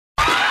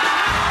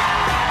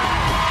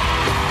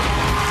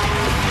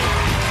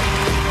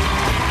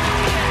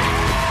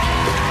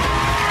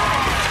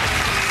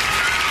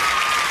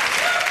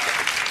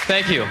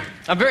Thank you.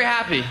 I'm very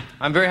happy.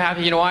 I'm very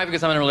happy. You know why?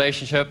 Because I'm in a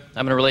relationship.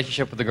 I'm in a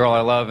relationship with the girl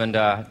I love, and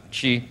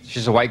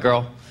she's a white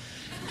girl.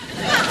 So,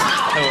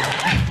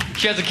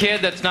 she has a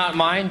kid that's not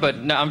mine, but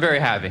no, I'm very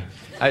happy.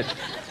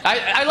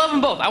 I love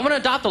them both. I want to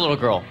adopt a little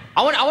girl.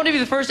 I want to be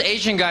the first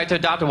Asian guy to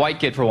adopt a white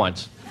kid for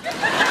once. I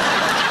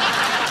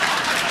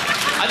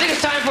think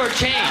it's time for a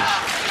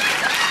change.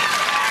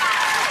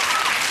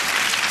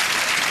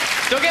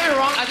 Don't get me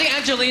wrong, I think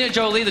Angelina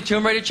Jolie, the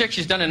Tomb Raider chick,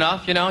 she's done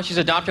enough, you know? She's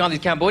adopting all these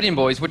Cambodian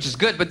boys, which is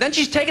good, but then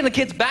she's taking the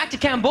kids back to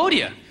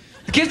Cambodia.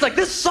 The kid's like,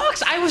 this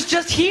sucks, I was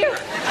just here.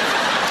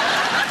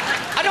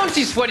 I don't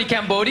see sweaty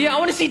Cambodia, I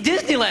want to see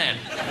Disneyland.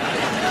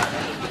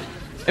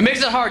 It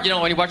makes it hard, you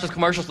know, when you watch those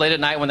commercials late at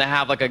night when they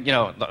have like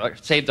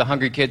save the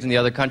hungry kids in the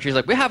other countries.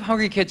 Like, we have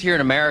hungry kids here in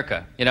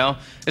America, you know?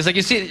 It's like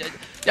you see,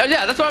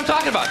 yeah, that's what I'm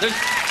talking about.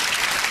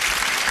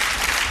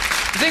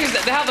 The thing is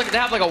that they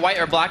have like a white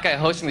or black guy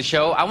hosting the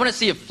show. I want to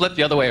see it flip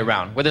the other way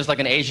around, where there's like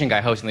an Asian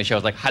guy hosting the show.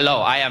 It's like,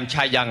 hello, I am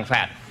Chai Young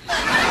Fat.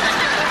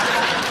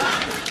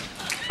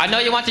 I know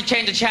you want to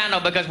change the channel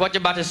because what you're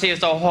about to see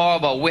is so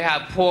horrible. We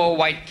have poor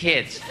white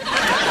kids.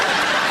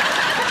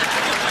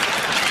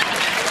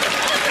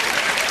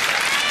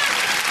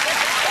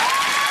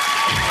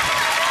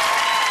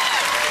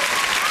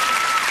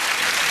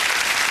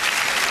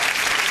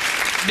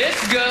 This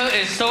girl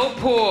is so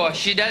poor,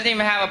 she doesn't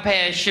even have a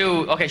pair of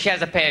shoes. Okay, she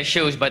has a pair of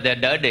shoes, but they're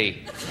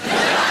dirty.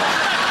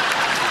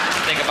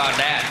 Think about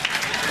that.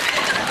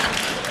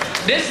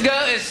 This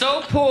girl is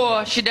so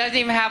poor, she doesn't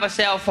even have a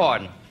cell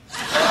phone.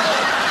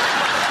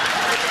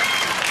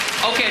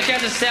 Okay, she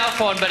has a cell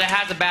phone, but it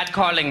has a bad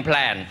calling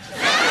plan.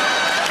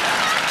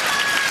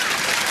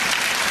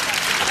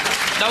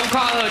 Don't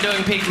call her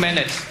during peak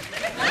minutes.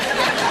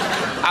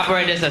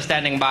 Operators are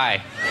standing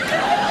by.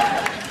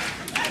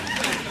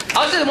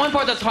 I would say the one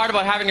part that's hard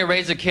about having to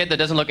raise a kid that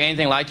doesn't look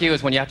anything like you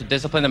is when you have to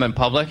discipline them in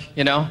public,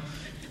 you know?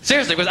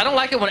 Seriously, because I don't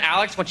like it when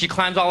Alex, when she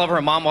climbs all over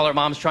her mom while her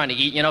mom's trying to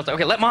eat, you know? It's like,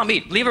 okay, let mom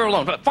eat, leave her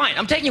alone. But fine,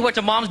 I'm taking you what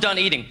your mom's done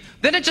eating.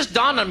 Then it just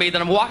dawned on me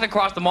that I'm walking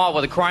across the mall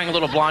with a crying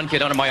little blonde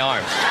kid under my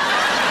arms.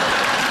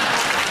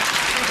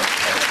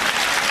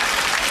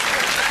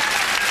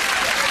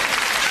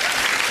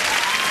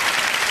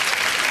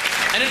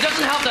 And it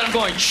doesn't help that I'm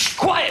going, shh,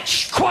 quiet,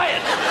 shh,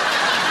 quiet.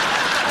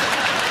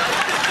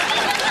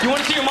 You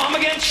want to see your mom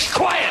again? Shh,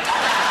 quiet.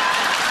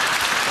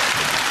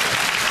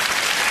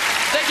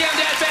 Thank you, I'm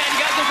Dat Phan. You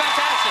guys are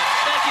fantastic.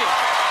 Thank you.